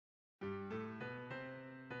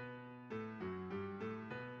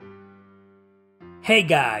Hey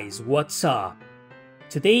guys, what's up?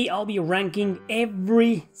 Today I'll be ranking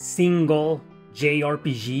every single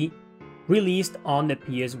JRPG released on the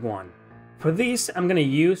PS1. For this, I'm gonna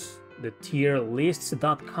use the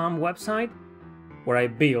tierlists.com website, where I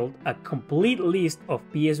built a complete list of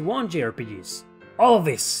PS1 JRPGs.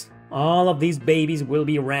 All of these babies will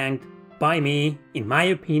be ranked by me, in my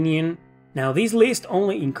opinion. Now, this list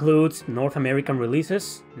only includes North American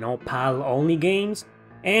releases, no PAL-only games,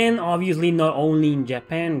 and obviously not only in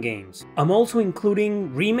Japan games. I'm also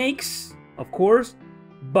including remakes, of course,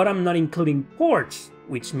 but I'm not including ports,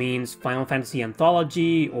 which means Final Fantasy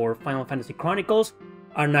Anthology or Final Fantasy Chronicles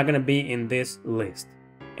are not gonna be in this list.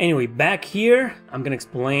 Anyway, back here, I'm gonna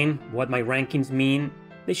explain what my rankings mean.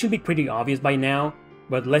 They should be pretty obvious by now,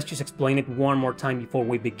 but let's just explain it one more time before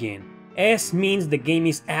we begin. S means the game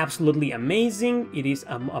is absolutely amazing. It is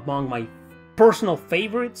among my personal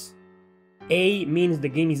favorites. A means the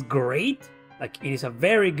game is great, like it is a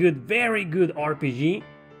very good RPG.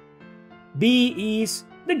 B is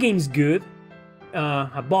the game's good,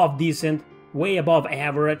 above decent, way above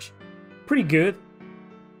average, pretty good.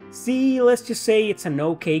 C, let's just say it's an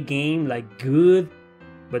okay game, like good,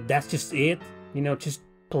 but that's just it, you know, just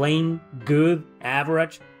plain good,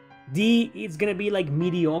 average. D, it's gonna be like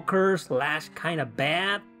mediocre / kinda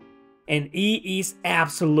bad. And E is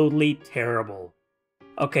absolutely terrible.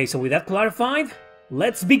 Okay, so with that clarified,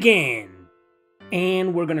 let's begin!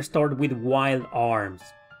 And we're gonna start with Wild Arms.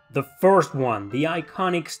 The first one, the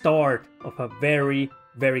iconic start of a very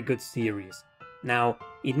good series. Now,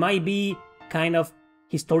 it might be kind of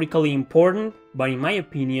historically important, but in my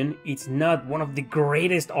opinion, it's not one of the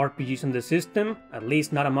greatest RPGs on the system, at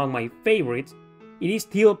least not among my favorites. It is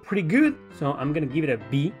still pretty good, so I'm gonna give it a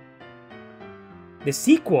B. The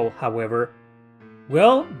sequel, however,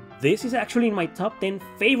 well, this is actually in my top 10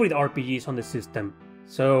 favorite RPGs on the system,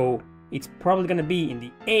 so it's probably gonna be in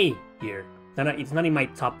the A here. It's not in my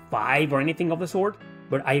top 5 or anything of the sort,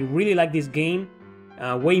 but I really like this game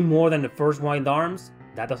way more than the first Wild Arms.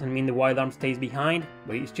 That doesn't mean the Wild Arms stays behind,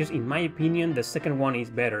 but it's just, in my opinion, the second one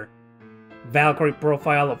is better. Valkyrie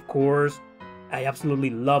Profile, of course. I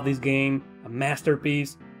absolutely love this game, a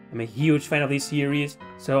masterpiece. I'm a huge fan of this series,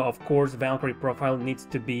 so of course Valkyrie Profile needs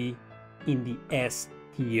to be in the S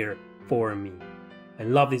tier for me. I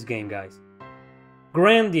love this game, guys.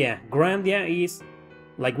 Grandia. Grandia is,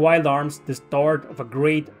 like Wild Arms, the start of a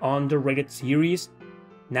great underrated series.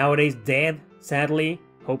 Nowadays dead, sadly.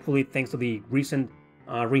 Hopefully, thanks to the recent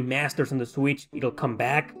remasters on the Switch, it'll come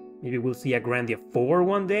back. Maybe we'll see a Grandia 4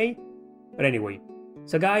 one day. But anyway,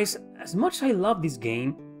 so guys, as much as I love this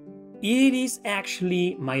game, it is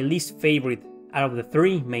actually my least favorite out of the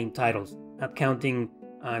 3 main titles, not counting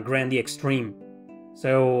Grandia Extreme.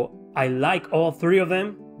 So I like all 3 of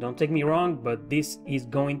them, don't take me wrong, but this is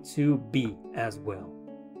going to be as well.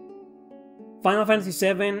 Final Fantasy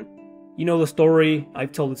VII, you know the story.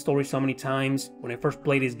 I've told the story so many times. When I first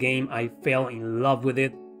played this game, I fell in love with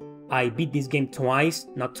it. I beat this game twice,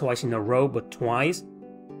 not twice in a row, but twice.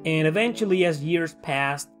 And eventually, as years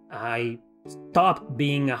passed, I stopped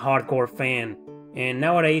being a hardcore fan. And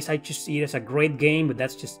nowadays, I just see it as a great game, but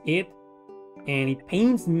that's just it. And it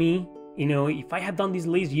pains me, you know, if I had done this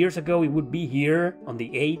list years ago, it would be here on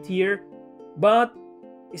the A tier. But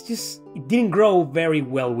it's just, it didn't grow very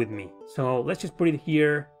well with me. So let's just put it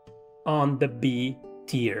here on the B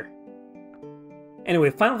tier.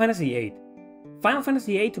 Anyway, Final Fantasy VIII. Final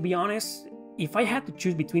Fantasy VIII, to be honest, if I had to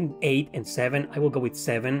choose between 8 and 7, I will go with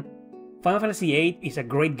 7. Final Fantasy VIII is a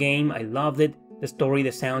great game, I loved it. The story, the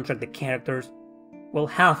soundtrack, the characters. Well,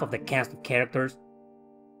 half of the cast of characters.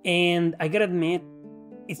 And I gotta admit,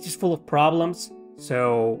 it's just full of problems.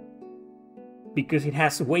 So, because it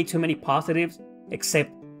has way too many positives,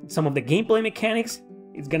 except some of the gameplay mechanics,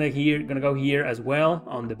 it's gonna go here as well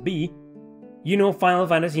on the B. You know, Final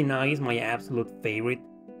Fantasy IX is my absolute favorite.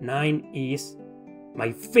 9 is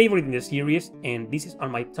my favorite in the series, and this is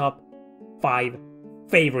on my top 5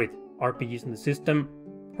 favorite RPGs in the system.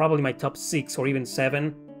 Probably my top 6 or even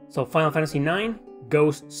 7. So Final Fantasy IX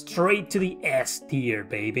goes straight to the S tier,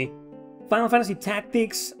 baby. Final Fantasy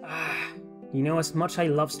Tactics, you know, as much as I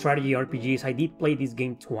love strategy RPGs, I did play this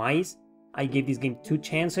game twice. I gave this game 2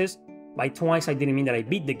 chances. By twice, I didn't mean that I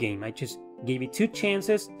beat the game. I just gave it 2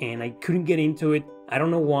 chances and I couldn't get into it. I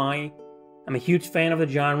don't know why. I'm a huge fan of the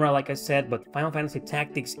genre, like I said, but Final Fantasy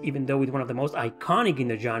Tactics, even though it's one of the most iconic in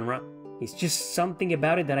the genre, it's just something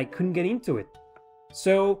about it that I couldn't get into it.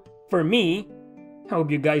 So, for me, I hope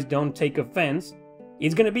you guys don't take offense,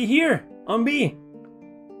 it's gonna be here, on B.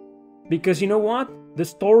 Because you know what? The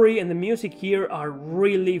story and the music here are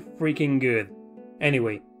really freaking good.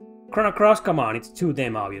 Anyway, Chrono Cross, come on, it's too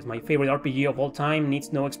damn obvious. My favorite RPG of all time,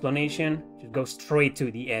 needs no explanation. Just go straight to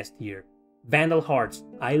the S tier. Vandal Hearts,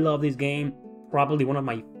 I love this game. Probably one of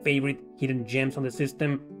my favorite hidden gems on the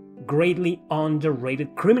system. Greatly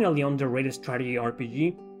underrated, criminally underrated strategy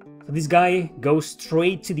RPG. So this guy goes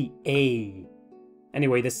straight to the A.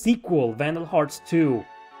 Anyway, the sequel, Vandal Hearts 2.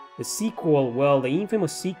 The sequel, well, the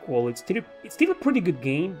infamous sequel, it's still a pretty good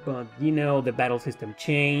game, but you know, the battle system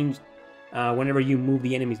changed. Whenever you move,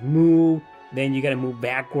 the enemies move. Then you gotta move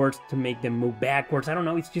backwards to make them move backwards. I don't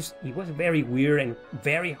know, it was very weird and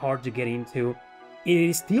very hard to get into. It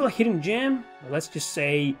is still a hidden gem, but let's just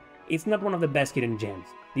say it's not one of the best hidden gems.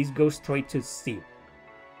 This goes straight to C.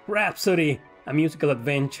 Rhapsody, a musical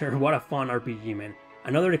adventure. What a fun RPG, man.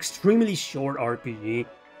 Another extremely short RPG,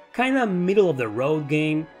 kinda middle of the road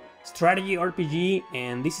game. Strategy RPG,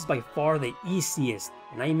 and this is by far the easiest,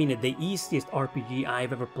 and I mean it, the easiest RPG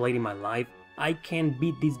I've ever played in my life. I can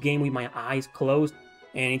beat this game with my eyes closed,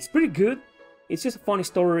 and it's pretty good. It's just a funny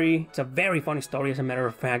story. It's a very funny story, as a matter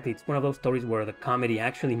of fact. It's one of those stories where the comedy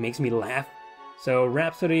actually makes me laugh. So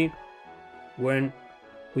Rhapsody went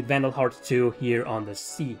with Vandal Hearts 2 here on the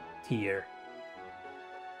C tier.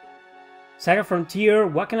 Saga Frontier,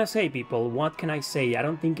 what can I say, people? What can I say? I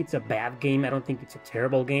don't think it's a bad game, I don't think it's a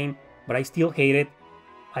terrible game, but I still hate it.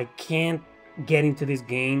 I can't get into this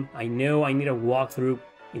game. I know I need a walkthrough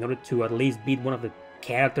in order to at least beat one of the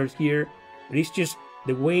characters here, but it's just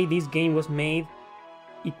the way this game was made,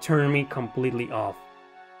 it turned me completely off.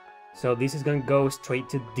 So this is gonna go straight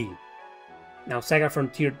to D. Now Saga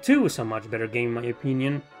Frontier 2 is a much better game in my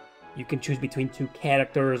opinion. You can choose between two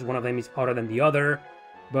characters, one of them is harder than the other,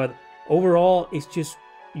 but overall, it's just,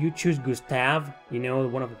 you choose Gustav, you know,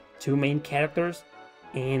 one of the two main characters,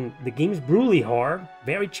 and the game is brutally hard,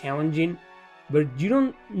 very challenging, but you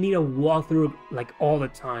don't need a walkthrough like all the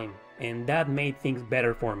time, and that made things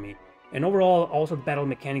better for me. And overall, also the battle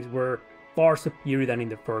mechanics were far superior than in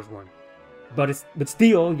the first one. But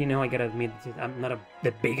still, you know, I gotta admit, I'm not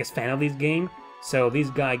the biggest fan of this game, so this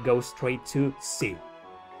guy goes straight to C.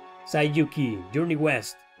 Saiyuki, Journey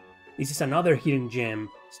West. This is another hidden gem.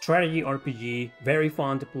 Strategy RPG, very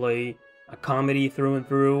fun to play, a comedy through and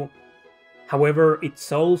through. However, it's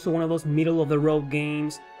also one of those middle-of-the-road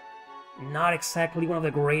games. Not exactly one of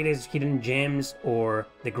the greatest hidden gems or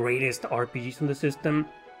the greatest RPGs on the system.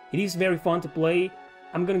 It is very fun to play.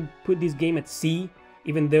 I'm gonna put this game at C,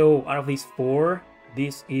 even though out of these four,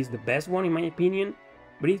 this is the best one in my opinion.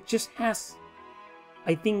 But it just has,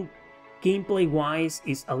 I think, gameplay-wise,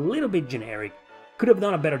 is a little bit generic. Could have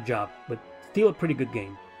done a better job, but still a pretty good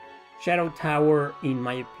game. Shadow Tower, in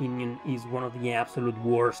my opinion, is one of the absolute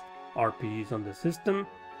worst RPGs on the system,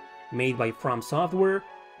 made by From Software.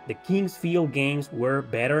 The King's Field games were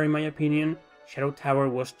better in my opinion. Shadow Tower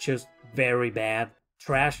was just very bad,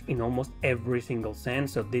 trash in almost every single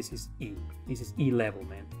sense, so this is E. This is E level,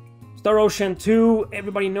 man. Star Ocean 2,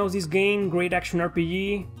 everybody knows this game, great action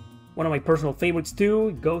RPG. One of my personal favorites too,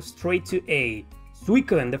 it goes straight to A.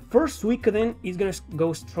 Suikoden, the first Suikoden is gonna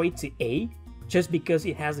go straight to A, just because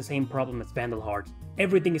it has the same problem as Vandal Hearts.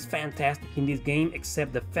 Everything is fantastic in this game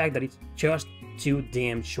except the fact that it's just too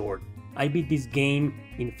damn short. I beat this game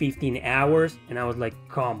in 15 hours and I was like,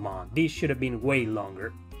 come on, this should have been way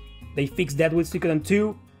longer. They fixed that with Suikoden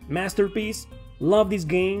 2, masterpiece, love this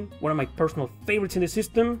game, one of my personal favorites in the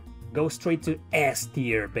system, goes straight to S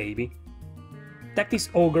tier, baby. Tactics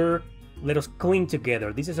Ogre, Let Us Cling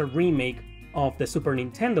Together. This is a remake of the Super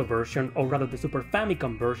Nintendo version, or rather the Super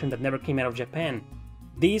Famicom version that never came out of Japan.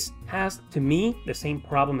 This has, to me, the same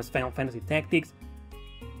problem as Final Fantasy Tactics.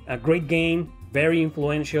 A great game, very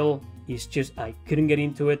influential, it's just I couldn't get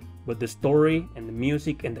into it, but the story and the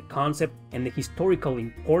music and the concept and the historical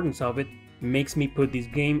importance of it makes me put this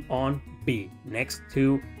game on B, next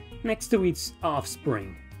to its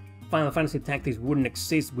offspring. Final Fantasy Tactics wouldn't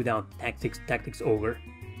exist without Tactics Ogre.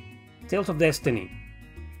 Tales of Destiny.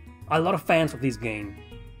 A lot of fans of this game,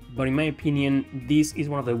 but in my opinion, this is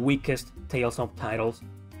one of the weakest Tales of titles.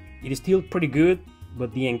 It is still pretty good,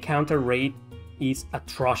 but the encounter rate is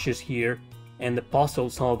atrocious here, and the puzzle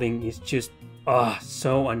solving is just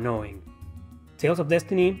so annoying. Tales of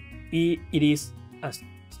Destiny, it is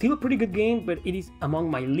still a pretty good game, but it is among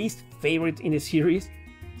my least favorites in the series,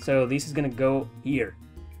 so this is gonna go here,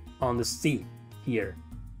 on the C here.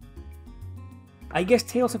 I guess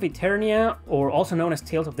Tales of Eternia, or also known as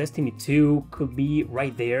Tales of Destiny 2, could be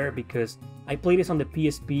right there because I played this on the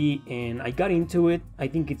PSP and I got into it. I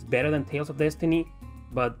think it's better than Tales of Destiny,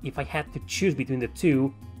 but if I had to choose between the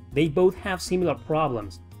two, they both have similar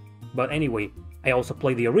problems. But anyway, I also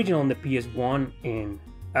played the original on the PS1 and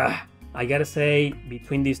I gotta say,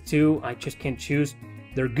 between these two, I just can't choose.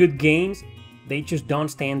 They're good games, they just don't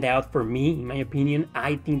stand out for me, in my opinion.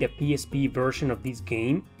 I think the PSP version of this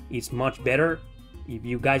game is much better. If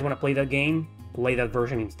you guys want to play that game, play that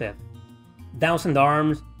version instead. Thousand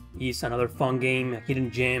Arms is another fun game, a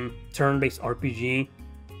hidden gem, turn-based RPG.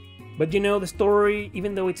 But you know, the story,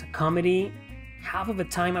 even though it's a comedy, half of the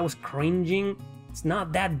time I was cringing. It's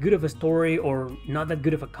not that good of a story or not that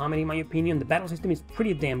good of a comedy in my opinion. The battle system is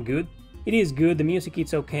pretty damn good. It is good, the music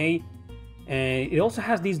is okay. And it also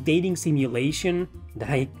has this dating simulation that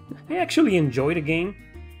I actually enjoy the game.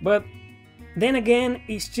 But then again,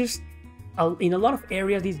 it's just, in a lot of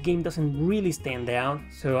areas this game doesn't really stand out.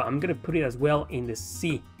 So I'm gonna put it as well in the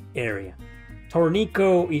C area.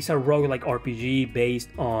 Tornico is a roguelike RPG based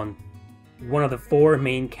on one of the 4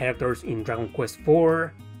 main characters in Dragon Quest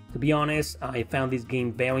IV. To be honest, I found this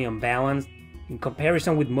game very unbalanced. In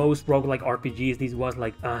comparison with most roguelike RPGs, this was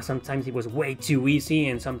like, sometimes it was way too easy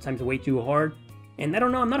and sometimes way too hard. And I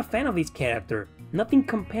don't know, I'm not a fan of this character. Nothing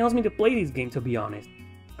compels me to play this game, to be honest.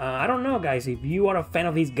 I don't know, guys, if you are a fan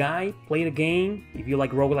of this guy, play the game. If you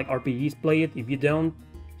like roguelike RPGs, play it. If you don't,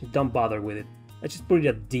 just don't bother with it. Let's just put it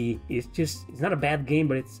at D. It's not a bad game,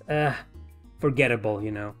 but it's, forgettable,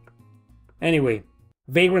 you know. Anyway,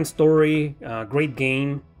 Vagrant Story, great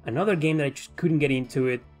game. Another game that I just couldn't get into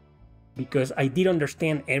it because I did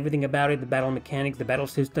understand everything about it, the battle mechanics, the battle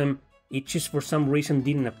system. It just for some reason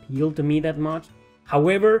didn't appeal to me that much.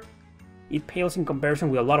 However, it pales in comparison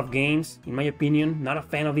with a lot of games, in my opinion. Not a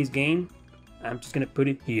fan of this game. I'm just gonna put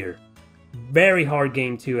it here. Very hard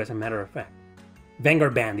game too, as a matter of fact.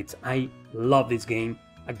 Vanguard Bandits, I love this game.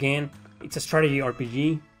 Again, it's a strategy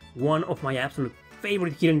RPG, one of my absolute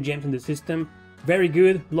favorite hidden gems in the system. Very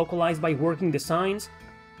good, localized by working designs.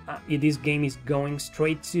 This game is going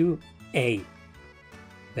straight to A.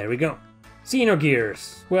 There we go.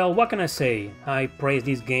 Xenogears. Well, what can I say? I praise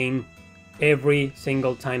this game every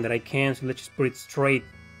single time that I can, so let's just put it straight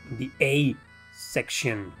in the A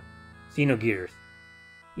section. Xenogears.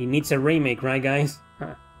 It needs a remake, right guys?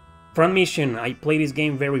 Front Mission. I played this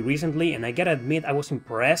game very recently and I gotta admit I was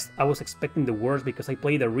impressed. I was expecting the worst because I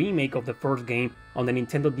played a remake of the first game on the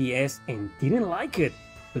Nintendo DS and didn't like it.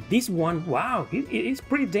 But this one, wow, it's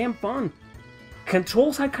pretty damn fun.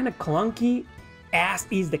 Controls are kind of clunky, as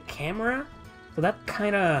is the camera, so that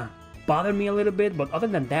kind of bothered me a little bit, but other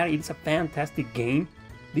than that, it's a fantastic game.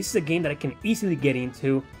 This is a game that I can easily get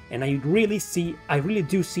into, and I really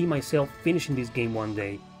do see myself finishing this game one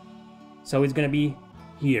day. So it's gonna be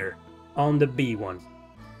here, on the B one.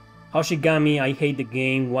 Hoshigami, I hate the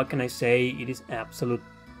game, what can I say? It is absolutely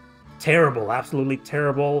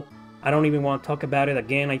terrible. I don't even want to talk about it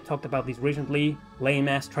again. I talked about this recently.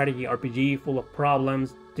 Lame-ass strategy RPG, full of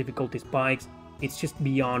problems, difficulty spikes. It's just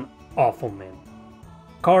beyond awful, man.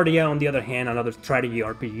 Cardia, on the other hand, another strategy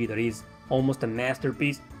RPG that is almost a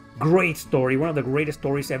masterpiece. Great story, one of the greatest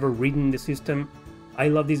stories ever written in the system. I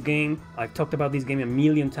love this game. I've talked about this game a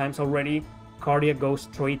million times already. Cardia goes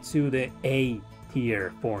straight to the A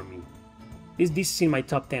tier for me. This is in my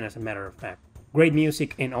top 10 as a matter of fact. Great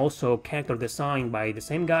music and also character design by the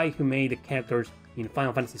same guy who made the characters in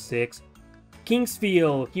Final Fantasy VI.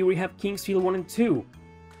 Kingsfield, here we have Kingsfield 1 and 2.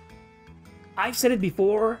 I've said it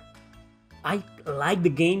before, I like the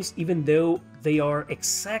games even though they are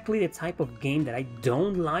exactly the type of game that I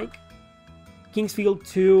don't like. Kingsfield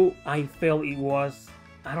 2, I felt it was,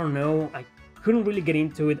 I don't know, I couldn't really get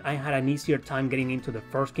into it. I had an easier time getting into the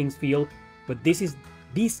first Kingsfield, but this is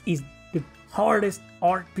the hardest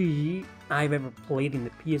RPG I've ever played in the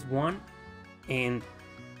PS1, and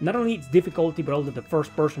not only its difficulty but also the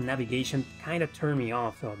first person navigation kind of turned me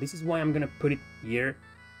off, so this is why I'm gonna put it here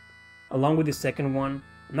along with the second one.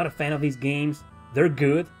 I'm not a fan of these games. They're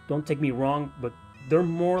good, don't take me wrong, but they're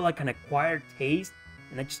more like an acquired taste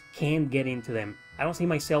and I just can't get into them. I don't see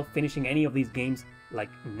myself finishing any of these games, like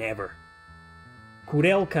never.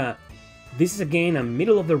 Kurelka, this is again a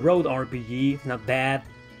middle of the road RPG. It's not bad.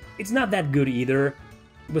 It's not that good either.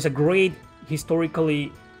 It was a great,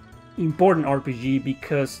 historically important RPG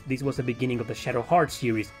because this was the beginning of the Shadow Heart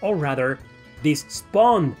series, or rather, this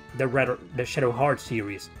spawned the Shadow Heart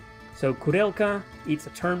series. So Kurelka, it's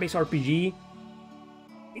a turn-based RPG.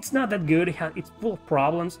 It's not that good, it's full of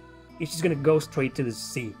problems. It's just gonna go straight to the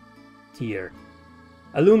C tier.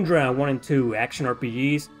 Alundra 1 and 2, action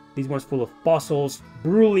RPGs. This one's full of puzzles,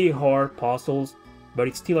 brutally hard puzzles, but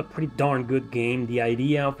it's still a pretty darn good game. The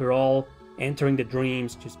idea of it all, entering the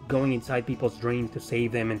dreams, just going inside people's dreams to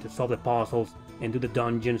save them and to solve the puzzles and do the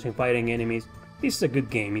dungeons and fighting enemies. This is a good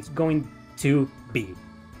game. It's going to B.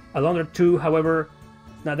 Alundra 2, however,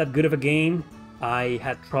 it's not that good of a game. I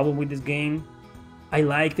had trouble with this game. I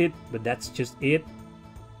liked it, but that's just it.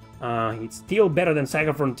 It's still better than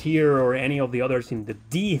Saga Frontier or any of the others in the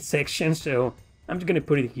D section, so I'm just gonna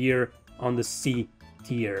put it here on the C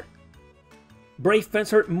tier. Brave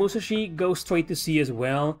Fencer Musashi goes straight to C as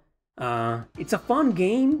well. It's a fun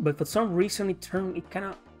game, but for some reason it kind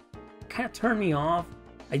of turned me off.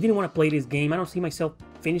 I didn't want to play this game. I don't see myself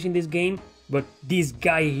finishing this game, but this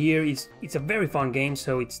guy here it's a very fun game,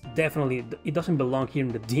 so it's definitely, it doesn't belong here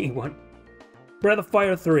in the D one. Breath of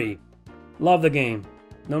Fire 3. Love the game.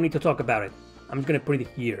 No need to talk about it. I'm just gonna put it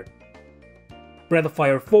here. Breath of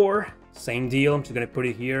Fire 4, same deal. I'm just gonna put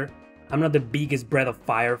it here. I'm not the biggest Breath of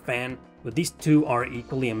Fire fan, but these two are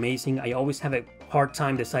equally amazing. I always have a hard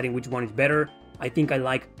time deciding which one is better. I think I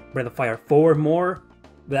like Breath of Fire 4 more,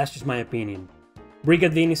 but that's just my opinion.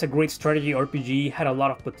 Brigadine is a great strategy RPG, had a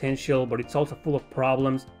lot of potential, but it's also full of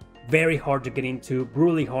problems. Very hard to get into,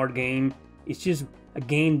 brutally hard game. It's just a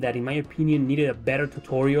game that, in my opinion, needed a better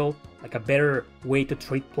tutorial, like a better way to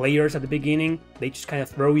treat players at the beginning. They just kind of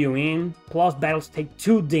throw you in, plus battles take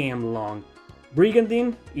too damn long.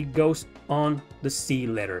 Brigandine, it goes on the C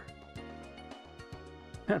letter.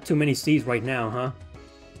 Not too many C's right now, huh?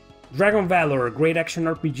 Dragon Valor, great action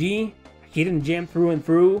RPG, hidden gem through and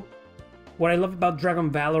through. What I love about Dragon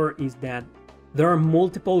Valor is that there are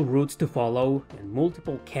multiple routes to follow and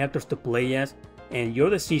multiple characters to play as, and your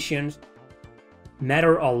decisions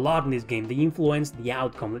matter a lot in this game. They influence the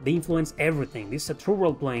outcome, they influence everything. This is a true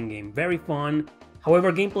role-playing game, very fun.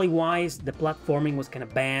 However, gameplay-wise, the platforming was kind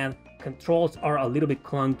of bad, controls are a little bit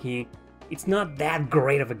clunky. It's not that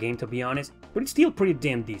great of a game, to be honest, but it's still pretty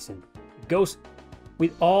damn decent. It goes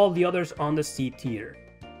with all the others on the C tier.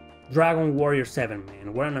 Dragon Warrior 7,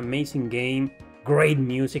 man, what an amazing game. Great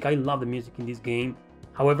music, I love the music in this game.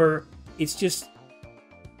 However, it's just,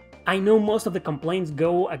 I know most of the complaints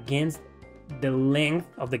go against the length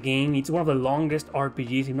of the game. It's one of the longest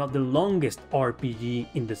RPGs, if not the longest RPG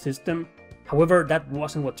in the system. However, that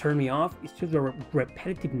wasn't what turned me off. It's just the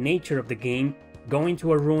repetitive nature of the game. Going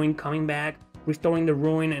to a ruin, coming back, restoring the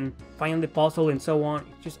ruin, and finding the puzzle, and so on.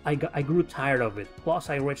 It's just, I grew tired of it. Plus,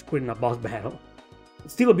 I rage quit in a boss battle.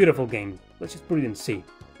 It's still a beautiful game. Let's just put it in C.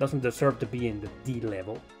 Doesn't deserve to be in the D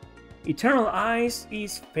level. Eternal Eyes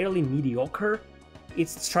is fairly mediocre.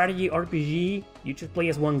 It's a strategy RPG. You just play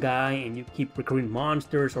as one guy and you keep recruiting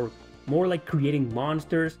monsters, or more like creating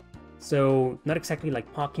monsters. So, not exactly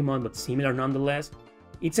like Pokemon, but similar nonetheless.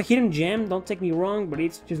 It's a hidden gem, don't take me wrong, but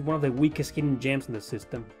it's just one of the weakest hidden gems in the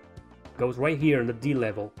system. Goes right here in the D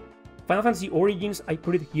level. Final Fantasy Origins, I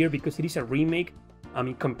put it here because it is a remake. I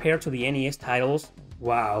mean, compared to the NES titles,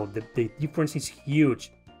 wow, the difference is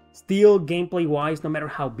huge. Still, gameplay-wise, no matter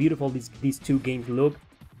how beautiful these two games look,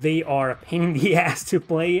 they are a pain in the ass to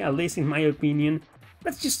play, at least in my opinion.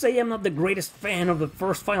 Let's just say I'm not the greatest fan of the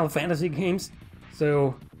first Final Fantasy games.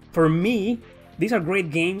 So, for me, these are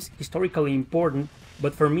great games, historically important,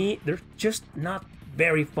 but for me, they're just not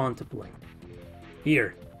very fun to play.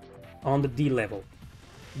 Here, on the D level.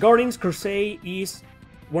 Guardians Crusade is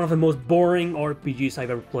one of the most boring RPGs I've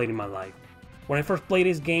ever played in my life. When I first played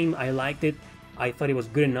this game, I liked it. I thought it was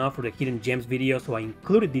good enough for the Hidden Gems video, so I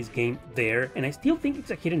included this game there, and I still think it's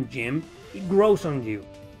a hidden gem. It grows on you,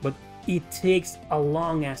 but it takes a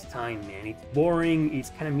long ass time, man. It's boring, it's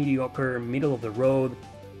kind of mediocre, middle of the road.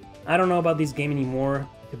 I don't know about this game anymore,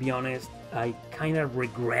 to be honest. I kind of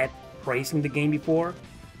regret praising the game before,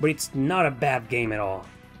 but it's not a bad game at all.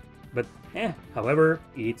 But however,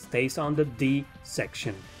 it stays on the D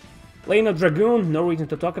section. Legend of Dragoon, no reason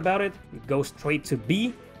to talk about it. It goes straight to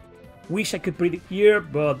B. Wish I could put it here,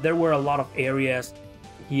 but there were a lot of areas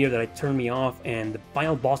here that turned me off, and the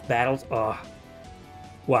final boss battles,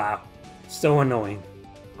 wow, so annoying.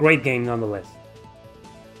 Great game nonetheless.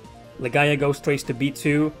 Legaia goes straight to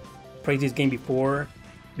B2. Praised this game before.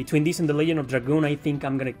 Between this and the Legend of Dragoon, I think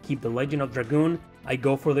I'm gonna keep the Legend of Dragoon. I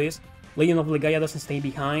go for this. Legend of Legaia doesn't stay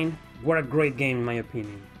behind. What a great game in my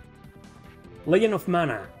opinion. Legend of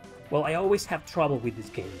Mana. Well, I always have trouble with this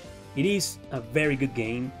game. It is a very good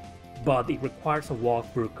game, but it requires a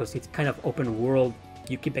walkthrough because it's kind of open world.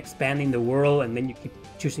 You keep expanding the world and then you keep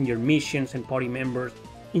choosing your missions and party members.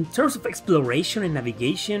 In terms of exploration and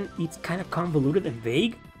navigation, it's kind of convoluted and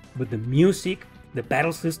vague, but the music, the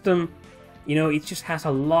battle system, you know, it just has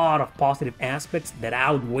a lot of positive aspects that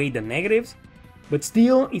outweigh the negatives. But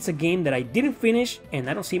still, it's a game that I didn't finish, and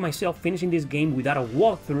I don't see myself finishing this game without a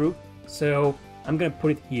walkthrough, so I'm gonna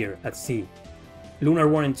put it here at C. Lunar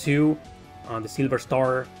 1 and 2, the Silver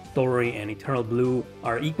Star story and Eternal Blue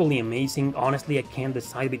are equally amazing. Honestly, I can't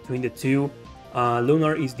decide between the two.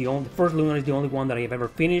 The first Lunar is the only one that I have ever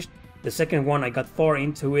finished. The second one, I got far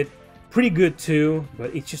into it. Pretty good too,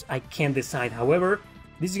 but it's just I can't decide. However,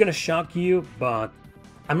 this is gonna shock you, but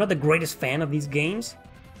I'm not the greatest fan of these games.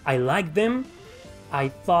 I like them. I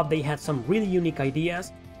thought they had some really unique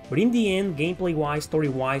ideas, but in the end, gameplay-wise,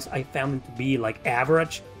 story-wise, I found them to be like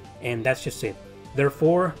average, and that's just it.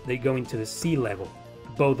 Therefore, they go into the C level,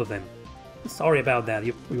 both of them. Sorry about that,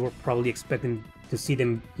 you were probably expecting to see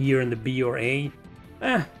them here in the B or A.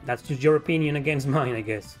 That's just your opinion against mine, I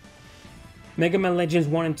guess. Mega Man Legends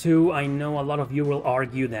 1 and 2, I know a lot of you will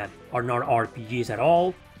argue that are not RPGs at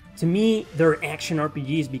all. To me, they're action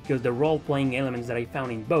RPGs because the role-playing elements that I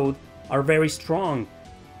found in both are very strong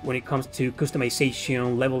when it comes to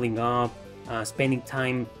customization, leveling up, spending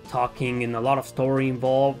time talking, and a lot of story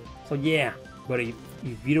involved. So yeah, but if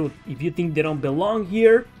you think they don't belong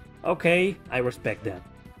here, okay, I respect that.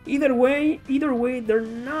 Either way, they're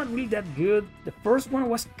not really that good. The first one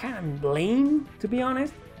was kind of lame, to be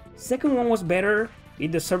honest. Second one was better.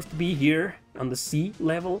 It deserves to be here on the C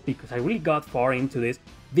level because I really got far into this.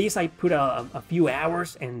 This I put a few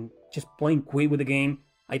hours and just playing quick with the game.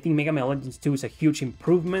 I think Mega Man Legends 2 is a huge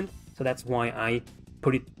improvement, so that's why I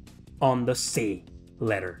put it on the C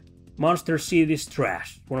letter. Monster City is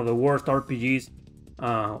trash. One of the worst RPGs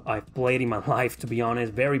I've played in my life, to be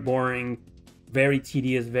honest. Very boring, very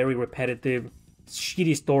tedious, very repetitive.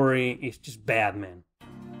 Shitty story. It's just bad, man.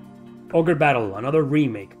 Ogre Battle, another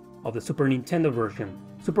remake of the Super Nintendo version.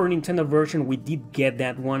 Super Nintendo version, we did get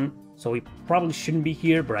that one, so it probably shouldn't be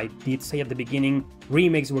here, but I did say at the beginning,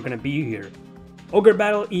 remakes were gonna be here. Ogre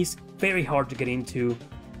Battle is very hard to get into.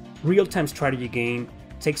 Real-time strategy game.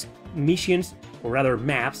 Takes missions, or rather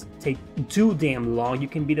maps, take too damn long. You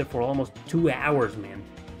can be there for almost 2 hours, man.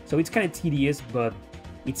 So it's kind of tedious, but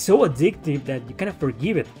it's so addictive that you kind of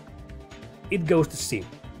forgive it. It goes to C.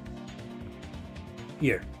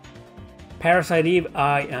 Here. Parasite Eve,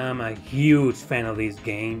 I am a huge fan of this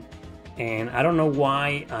game, and I don't know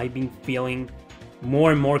why I've been feeling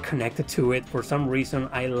more and more connected to it. For some reason,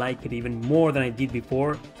 I like it even more than I did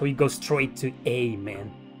before, so it goes straight to A,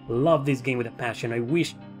 man. Love this game with a passion. I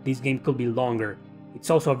wish this game could be longer. It's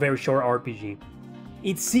also a very short RPG.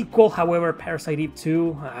 Its sequel, however, Parasite Eve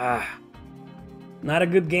 2, not a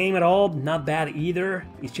good game at all, not bad either.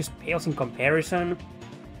 It just pales in comparison.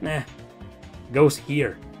 Nah, goes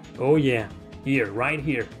here. Oh yeah, here, right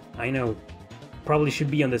here. I know, probably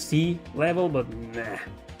should be on the C level, but nah.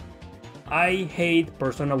 I hate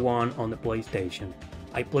Persona 1 on the PlayStation.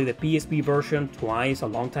 I played the PSP version twice, a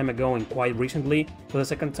long time ago and quite recently for the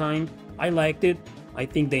second time. I liked it. I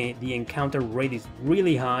think the encounter rate is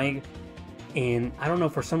really high, and I don't know,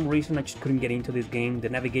 for some reason I just couldn't get into this game. The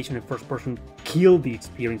navigation in first person killed the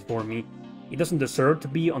experience for me. It doesn't deserve to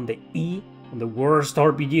be on the E, on the worst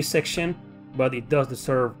RPG section, but it does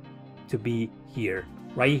deserve to be here,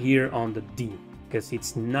 right here on the D, because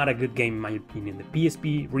it's not a good game in my opinion. The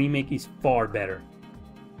PSP remake is far better.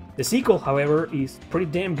 The sequel, however, is pretty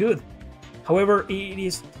damn good. However, it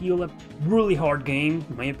is still a really hard game,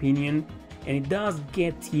 in my opinion, and it does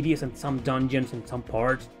get tedious in some dungeons and some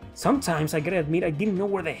parts. Sometimes, I gotta admit, I didn't know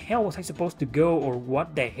where the hell was I supposed to go or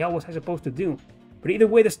what the hell was I supposed to do. But either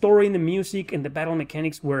way, the story and the music and the battle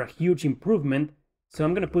mechanics were a huge improvement, so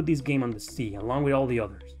I'm gonna put this game on the C, along with all the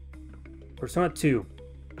others. Persona 2.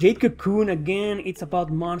 Jade Cocoon, again, it's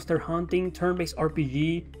about monster hunting, turn-based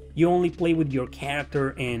RPG. You only play with your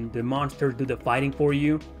character and the monsters do the fighting for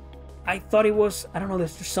you. I thought it was, I don't know,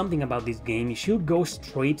 there's just something about this game. It should go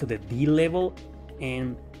straight to the D level,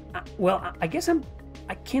 and, well, I guess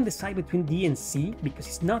I can't decide between D and C because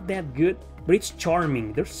it's not that good, but it's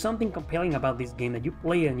charming. There's something compelling about this game that you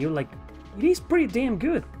play and you're like, it is pretty damn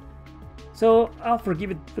good. So I'll forgive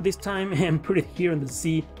it for this time and put it here in the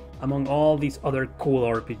C among all these other cool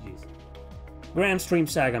RPGs. Grand Stream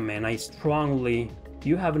Saga, man,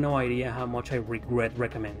 you have no idea how much I regret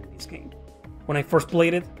recommending this game. When I first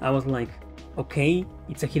played it, I was like, okay,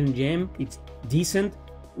 it's a hidden gem, it's decent,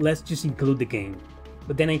 let's just include the game.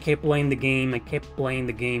 But then I kept playing the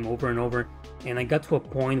game over and over, and I got to a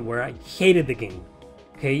point where I hated the game.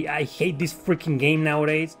 Okay, I hate this freaking game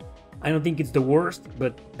nowadays. I don't think it's the worst,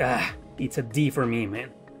 but it's a D for me,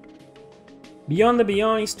 man. Beyond the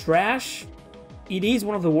Beyond is trash. It is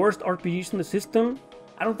one of the worst RPGs in the system.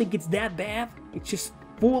 I don't think it's that bad. It's just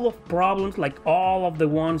full of problems like all of the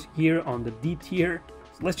ones here on the D tier.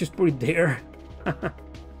 So let's just put it there.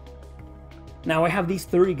 Now I have these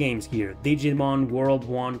 30 games here. Digimon World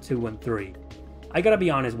 1, 2, and 3. I gotta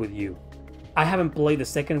be honest with you. I haven't played the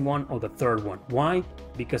second one or the third one. Why?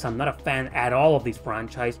 Because I'm not a fan at all of this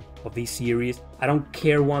franchise, of this series. I don't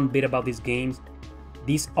care one bit about these games.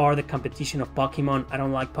 These are the competition of Pokemon. I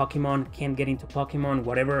don't like Pokemon, can't get into Pokemon,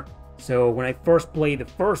 whatever. So when I first played the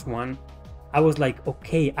first one, I was like,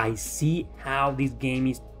 okay, I see how this game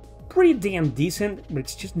is pretty damn decent, but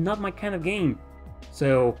it's just not my kind of game.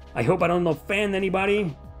 So I hope I don't offend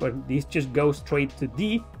anybody, but this just goes straight to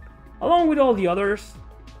D, along with all the others.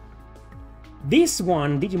 This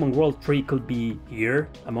one, Digimon World 3, could be here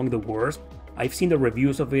among the worst. I've seen the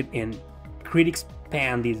reviews of it and critics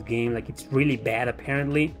pan this game like it's really bad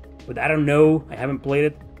apparently, but I don't know, I haven't played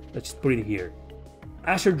it, let's just put it here.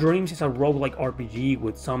 Azure Dreams is a roguelike RPG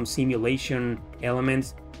with some simulation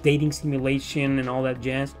elements, dating simulation and all that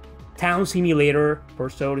jazz. Town simulator, for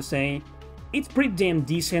so to say. It's pretty damn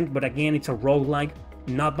decent, but again, it's a roguelike,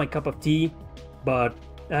 not my cup of tea, but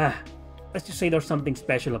let's just say there's something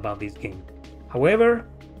special about this game. However,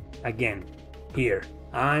 again, here,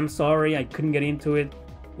 I'm sorry I couldn't get into it.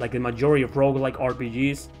 Like the majority of roguelike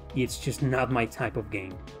RPGs, it's just not my type of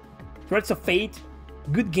game. Threads of Fate,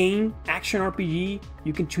 good game, action RPG,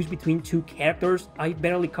 you can choose between two characters. I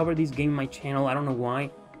barely covered this game on my channel, I don't know why,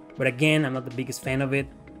 but again, I'm not the biggest fan of it.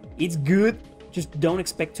 It's good, just don't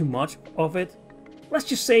expect too much of it. Let's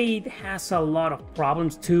just say it has a lot of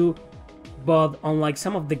problems too, but unlike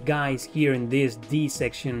some of the guys here in this D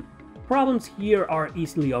section, problems here are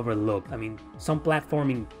easily overlooked. I mean, some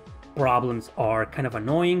platforming problems are kind of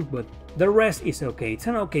annoying, but the rest is okay. It's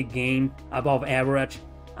an okay game, above average.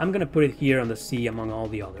 I'm gonna put it here on the C among all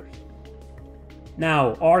the others.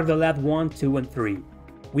 Now, Arc the Lad 1, 2, and 3.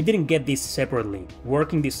 We didn't get these separately.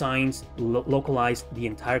 Working Designs localized the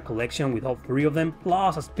entire collection with all three of them,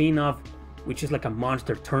 plus a spin-off, which is like a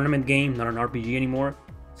monster tournament game, not an RPG anymore.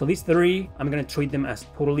 So these three, I'm gonna treat them as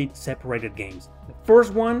totally separated games. The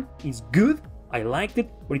first one is good, I liked it,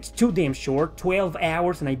 but it's too damn short, 12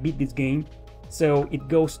 hours and I beat this game, so it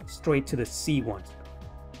goes straight to the C one.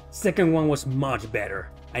 Second one was much better.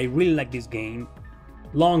 I really like this game.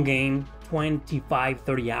 Long game,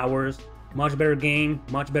 25-30 hours. Much better game,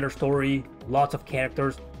 much better story, lots of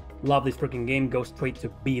characters. Love this freaking game, goes straight to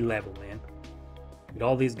B level, man. With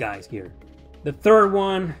all these guys here. The third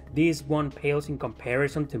one, this one pales in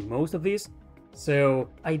comparison to most of these, so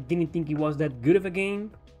I didn't think it was that good of a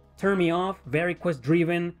game. Turned me off, very quest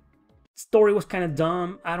driven. Story was kind of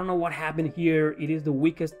dumb, I don't know what happened here. It is the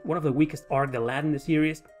weakest, one of the weakest Arc the Lad in the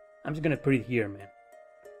series. I'm just gonna put it here, man.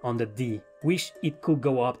 On the D. Wish it could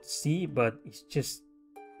go up to C, but it's just,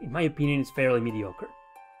 in my opinion, it's fairly mediocre.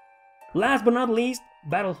 Last but not least,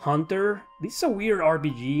 Battle Hunter. This is a weird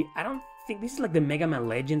RPG. I don't think this is like the Mega Man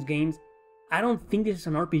Legends games. I don't think this is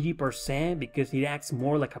an RPG per se, because it acts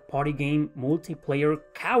more like a party game, multiplayer,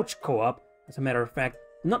 couch co-op, as a matter of fact.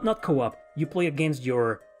 Not co-op, you play against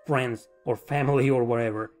your friends or family or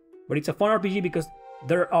whatever. But it's a fun RPG because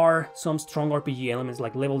there are some strong RPG elements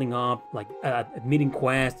like leveling up, like admitting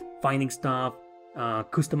quests, finding stuff,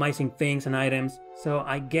 customizing things and items. So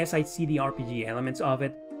I guess I see the RPG elements of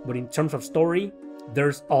it, but in terms of story,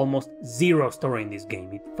 there's almost zero story in this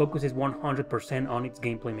game. It focuses 100% on its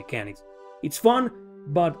gameplay mechanics. It's fun,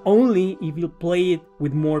 but only if you play it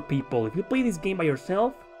with more people. If you play this game by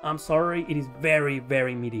yourself, I'm sorry, it is very,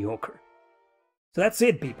 very mediocre. So that's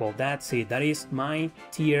it, people, that's it. That is my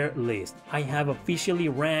tier list. I have officially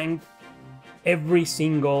ranked every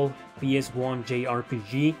single PS1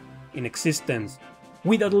 JRPG in existence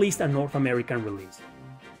with at least a North American release.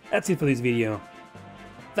 That's it for this video.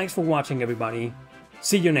 Thanks for watching, everybody.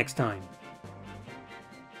 See you next time.